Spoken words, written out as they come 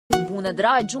Bună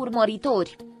dragi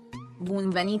urmăritori! Bun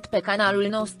venit pe canalul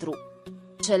nostru!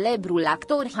 Celebrul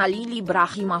actor Halil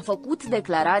İbrahim a făcut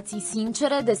declarații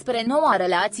sincere despre noua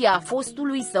relație a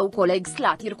fostului său coleg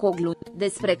Sıla,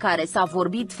 despre care s-a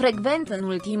vorbit frecvent în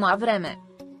ultima vreme.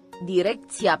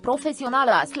 Direcția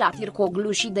profesională a Sıla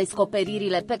și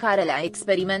descoperirile pe care le-a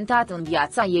experimentat în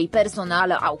viața ei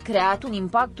personală au creat un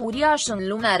impact uriaș în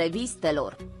lumea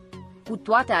revistelor. Cu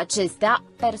toate acestea,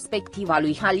 perspectiva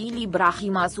lui Halil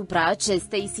İbrahim asupra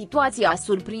acestei situații a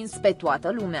surprins pe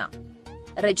toată lumea.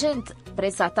 Recent,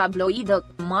 presa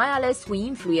tabloidă, mai ales cu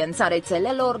influența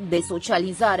rețelelor de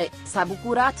socializare, s-a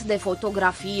bucurat de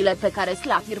fotografiile pe care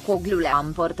Sıla le-a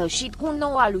împărtășit cu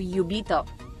noua lui iubită.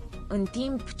 În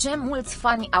timp ce mulți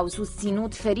fani au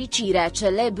susținut fericirea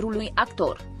celebrului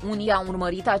actor, unii au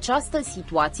urmărit această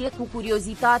situație cu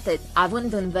curiozitate,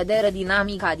 având în vedere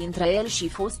dinamica dintre el și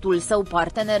fostul său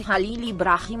partener Halil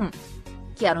İbrahim.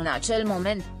 Chiar în acel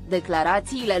moment,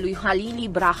 declarațiile lui Halil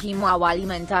İbrahim au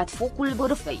alimentat focul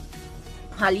bârfei.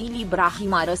 Halil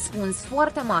İbrahim a răspuns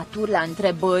foarte matur la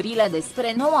întrebările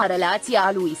despre noua relație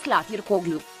a lui Sıla.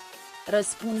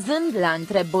 Răspunzând la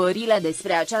întrebările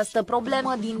despre această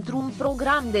problemă dintr-un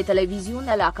program de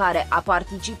televiziune la care a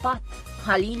participat,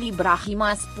 Halil İbrahim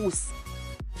a spus: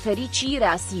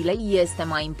 "Fericirea Sılei este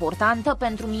mai importantă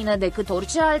pentru mine decât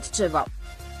orice altceva.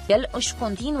 El își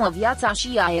continuă viața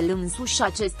și ia el însuși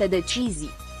aceste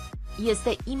decizii.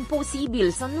 Este imposibil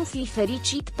să nu fii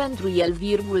fericit pentru el,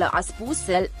 a spus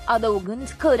el,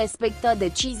 adăugând că respectă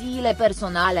deciziile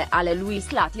personale ale lui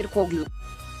Sıla.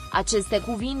 Aceste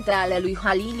cuvinte ale lui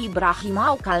Halil İbrahim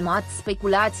au calmat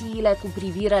speculațiile cu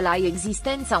privire la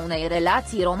existența unei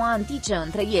relații romantice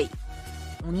între ei.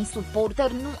 Unii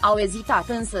suporteri nu au ezitat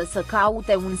însă să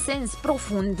caute un sens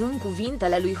profund în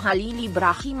cuvintele lui Halil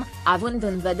İbrahim, având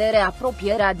în vedere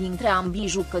apropierea dintre ambii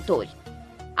jucători.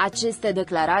 Aceste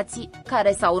declarații,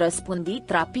 care s-au răspândit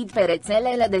rapid pe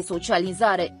rețelele de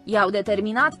socializare, i-au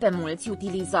determinat pe mulți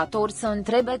utilizatori să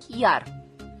întrebe chiar.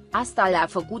 Asta le-a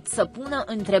făcut să pună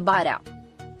întrebarea.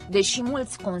 Deși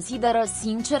mulți consideră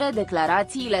sincere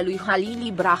declarațiile lui Halil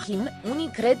İbrahim, unii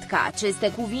cred că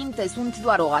aceste cuvinte sunt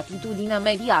doar o atitudine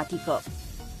mediatică.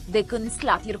 De când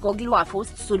Sıla a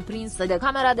fost surprinsă de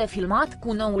camera de filmat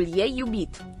cu noul ei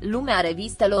iubit, lumea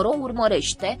revistelor o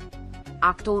urmărește.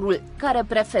 Actorul, care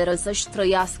preferă să-și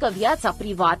trăiască viața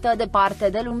privată departe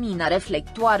de lumina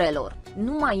reflectoarelor,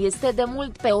 nu mai este de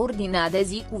mult pe ordinea de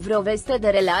zi cu vreo veste de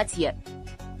relație.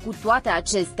 Cu toate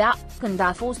acestea, când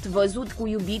a fost văzut cu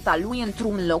iubita lui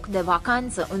într-un loc de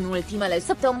vacanță în ultimele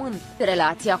săptămâni,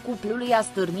 relația cuplului a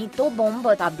stârnit o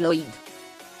bombă tabloid.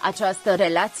 Această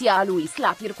relație a lui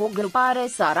Sıla pare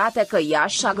să arate că ea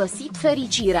și-a găsit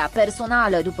fericirea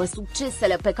personală după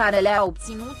succesele pe care le-a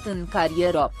obținut în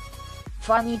carieră.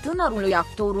 Fanii tânărului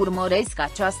actor urmăresc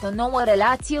această nouă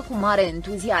relație cu mare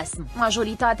entuziasm.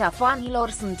 Majoritatea fanilor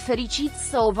sunt fericiți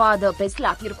să o vadă pe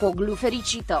Sıla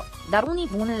fericită, dar unii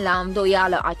pun la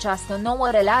îndoială această nouă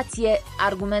relație,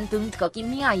 argumentând că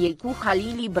chimia ei cu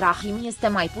Halil İbrahim este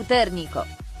mai puternică.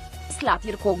 Sıla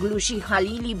și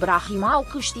Halil İbrahim au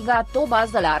câștigat o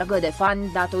bază largă de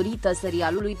fani datorită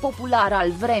serialului popular al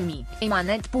vremii, Tema.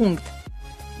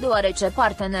 Deoarece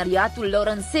parteneriatul lor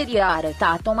în serie a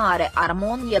arătat o mare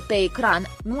armonie pe ecran,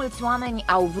 mulți oameni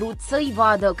au vrut să-i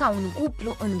vadă ca un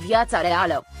cuplu în viața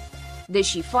reală.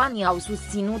 Deși fanii au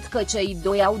susținut că cei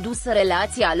doi au dus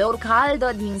relația lor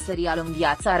caldă din serial în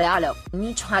viața reală,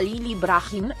 nici Halil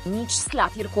İbrahim, nici Sıla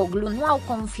nu au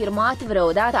confirmat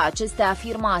vreodată aceste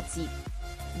afirmații.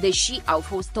 Deși au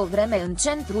fost o vreme în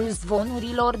centrul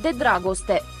zvonurilor de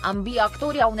dragoste, ambii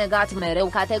actori au negat mereu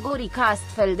categoric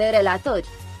astfel de relatări.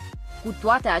 Cu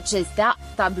toate acestea,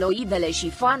 tabloidele și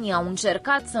fanii au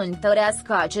încercat să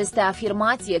întărească aceste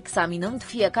afirmații examinând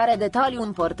fiecare detaliu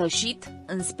împărtășit,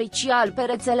 în special pe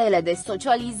rețelele de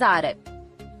socializare.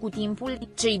 Cu timpul,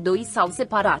 cei doi s-au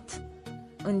separat.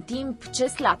 În timp ce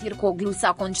Sıla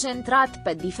s-a concentrat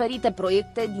pe diferite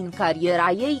proiecte din cariera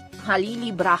ei, Halil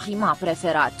İbrahim a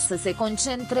preferat să se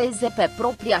concentreze pe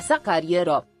propria sa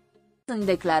carieră. În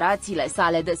declarațiile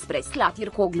sale despre Sıla,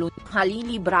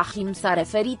 Halil İbrahim s-a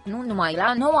referit nu numai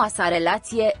la noua sa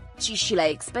relație, ci și la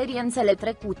experiențele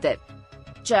trecute.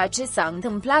 Ceea ce s-a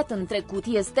întâmplat în trecut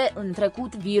este în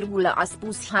trecut, a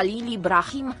spus Halil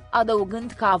İbrahim,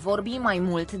 adăugând că a vorbi mai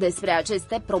mult despre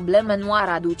aceste probleme nu ar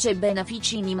aduce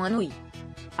beneficii nimănui.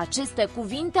 Aceste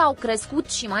cuvinte au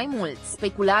crescut și mai mult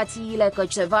speculațiile că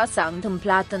ceva s-a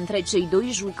întâmplat între cei doi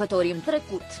jucători în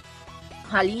trecut.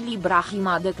 Halil İbrahim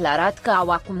a declarat că au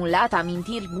acumulat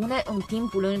amintiri bune în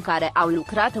timpul în care au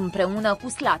lucrat împreună cu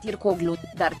Sıla,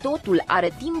 dar totul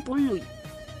are timpul lui.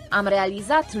 Am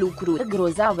realizat lucruri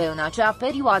grozave în acea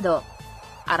perioadă.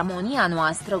 Armonia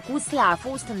noastră cu Sıla a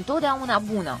fost întotdeauna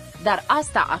bună, dar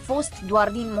asta a fost doar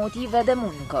din motive de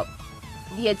muncă.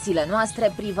 Viețile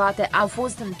noastre private au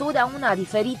fost întotdeauna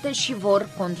diferite și vor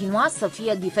continua să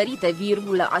fie diferite,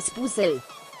 a spus el.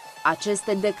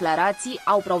 Aceste declarații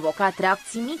au provocat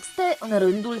reacții mixte în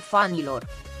rândul fanilor.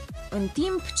 În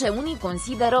timp ce unii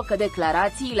consideră că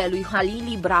declarațiile lui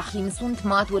Halil İbrahim sunt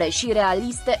mature și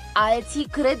realiste, alții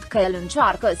cred că el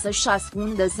încearcă să-și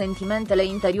ascundă sentimentele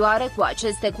interioare cu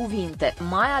aceste cuvinte,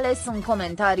 mai ales în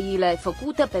comentariile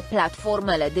făcute pe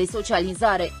platformele de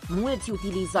socializare. Mulți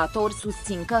utilizatori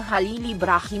susțin că Halil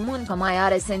İbrahim încă mai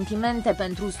are sentimente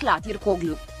pentru Sıla.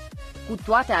 Cu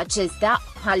toate acestea,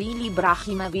 Halil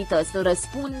İbrahim evită să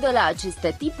răspundă la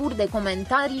aceste tipuri de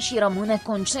comentarii și rămâne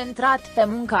concentrat pe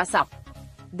munca sa.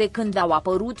 De când au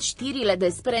apărut știrile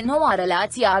despre noua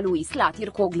relație a lui Sıla,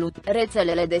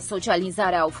 rețelele de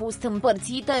socializare au fost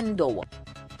împărțite în două.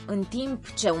 În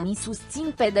timp ce unii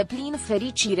susțin pe deplin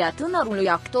fericirea tânărului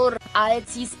actor,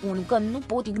 alții spun că nu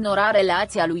pot ignora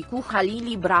relația lui cu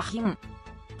Halil İbrahim.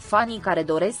 Fanii care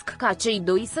doresc ca cei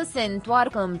doi să se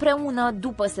întoarcă împreună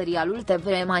după serialul TV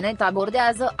Manet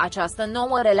abordează această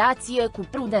nouă relație cu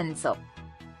prudență.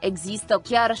 Există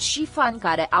chiar și fani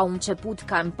care au început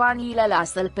campaniile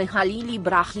lasă-l pe Halil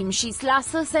İbrahim și Sıla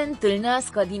să se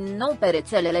întâlnească din nou pe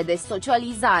rețelele de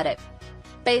socializare.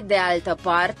 Pe de altă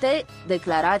parte,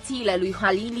 declarațiile lui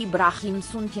Halil İbrahim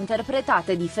sunt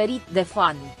interpretate diferit de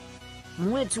fani.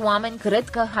 Mulți oameni cred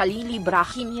că Halil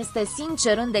İbrahim este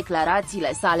sincer în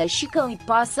declarațiile sale și că îi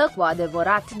pasă cu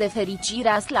adevărat de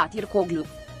fericirea Sıla.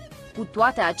 Cu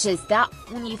toate acestea,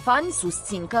 unii fani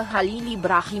susțin că Halil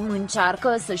İbrahim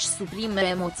încearcă să-și suprime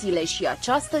emoțiile și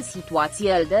această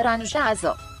situație îl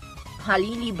deranjează.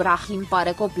 Halil İbrahim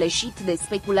pare copleșit de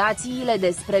speculațiile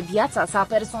despre viața sa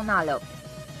personală.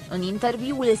 În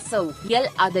interviul său,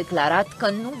 el a declarat că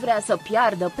nu vrea să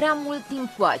piardă prea mult timp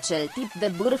cu acel tip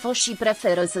de bârfă și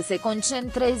preferă să se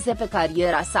concentreze pe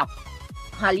cariera sa.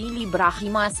 Halil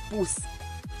İbrahim a spus: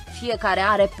 "Fiecare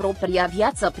are propria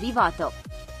viață privată.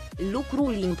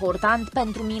 Lucrul important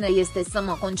pentru mine este să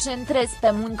mă concentrez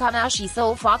pe munca mea și să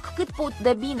o fac cât pot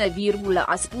de bine,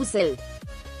 a spus el.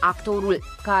 Actorul,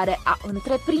 care a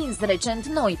întreprins recent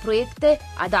noi proiecte,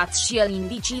 a dat și el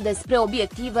indicii despre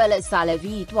obiectivele sale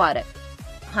viitoare.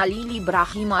 Halil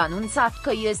İbrahim a anunțat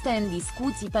că este în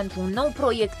discuții pentru un nou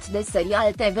proiect de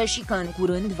serial TV și că în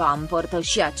curând va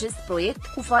împărtăși acest proiect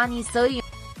cu fanii săi.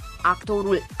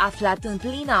 Actorul, aflat în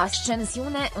plină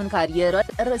ascensiune în carieră,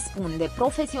 răspunde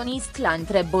profesionist la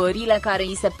întrebările care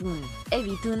îi se pun,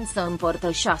 evitând să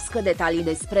împărtășească detalii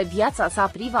despre viața sa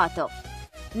privată.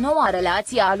 Noua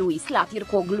relație a lui Sıla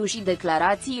și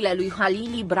declarațiile lui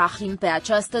Halil İbrahim pe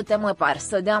această temă par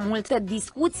să dea multe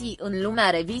discuții în lumea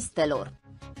revistelor.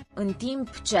 În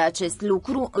timp ce acest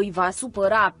lucru îi va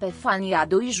supăra pe fanii a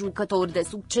doi jucători de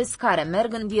succes care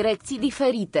merg în direcții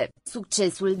diferite,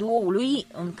 succesul duoului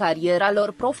în cariera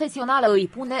lor profesională îi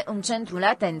pune în centrul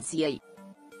atenției.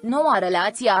 Noua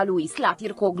relație a lui Sıla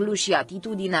și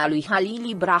atitudinea lui Halil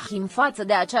İbrahim față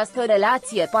de această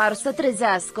relație par să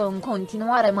trezească în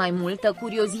continuare mai multă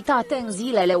curiozitate în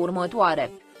zilele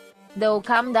următoare.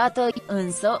 Deocamdată,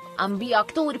 însă, ambii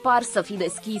actori par să fi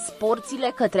deschis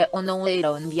porțile către o nouă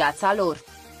eră în viața lor.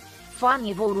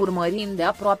 Fanii vor urmări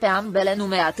îndeaproape ambele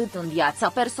nume atât în viața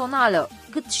personală,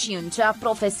 cât și în cea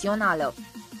profesională.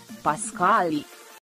 Pascali